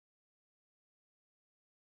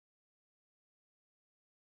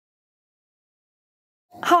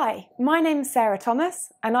Hi, my name's Sarah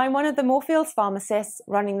Thomas and I'm one of the Moorfields pharmacists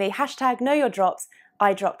running the #KnowYourDrops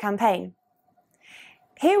eye drop campaign.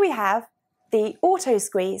 Here we have the Auto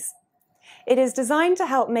Squeeze. It is designed to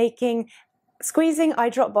help making squeezing eye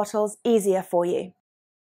drop bottles easier for you.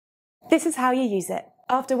 This is how you use it.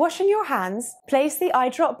 After washing your hands, place the eye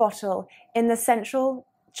drop bottle in the central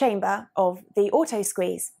chamber of the Auto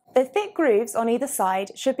Squeeze. The thick grooves on either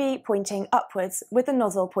side should be pointing upwards with the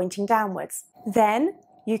nozzle pointing downwards. Then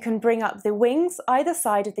you can bring up the wings either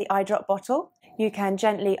side of the eye drop bottle. You can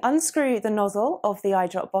gently unscrew the nozzle of the eye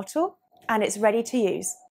drop bottle and it's ready to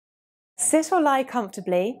use. Sit or lie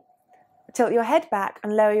comfortably, tilt your head back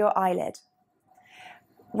and lower your eyelid.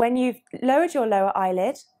 When you've lowered your lower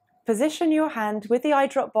eyelid, position your hand with the eye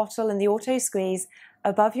drop bottle and the Auto Squeeze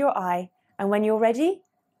above your eye, and when you're ready,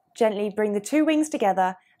 gently bring the two wings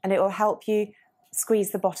together and it will help you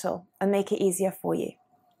squeeze the bottle and make it easier for you.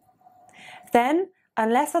 Then,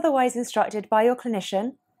 unless otherwise instructed by your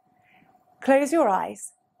clinician, close your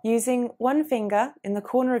eyes using one finger in the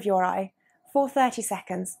corner of your eye for 30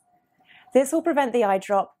 seconds. This will prevent the eye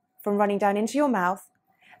drop from running down into your mouth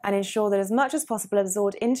and ensure that as much as possible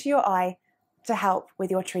absorbed into your eye to help with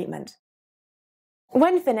your treatment.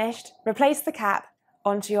 When finished, replace the cap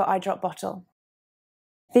onto your eye drop bottle.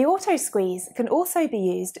 The Auto Squeeze can also be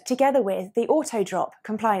used together with the Auto Drop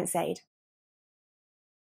compliance aid.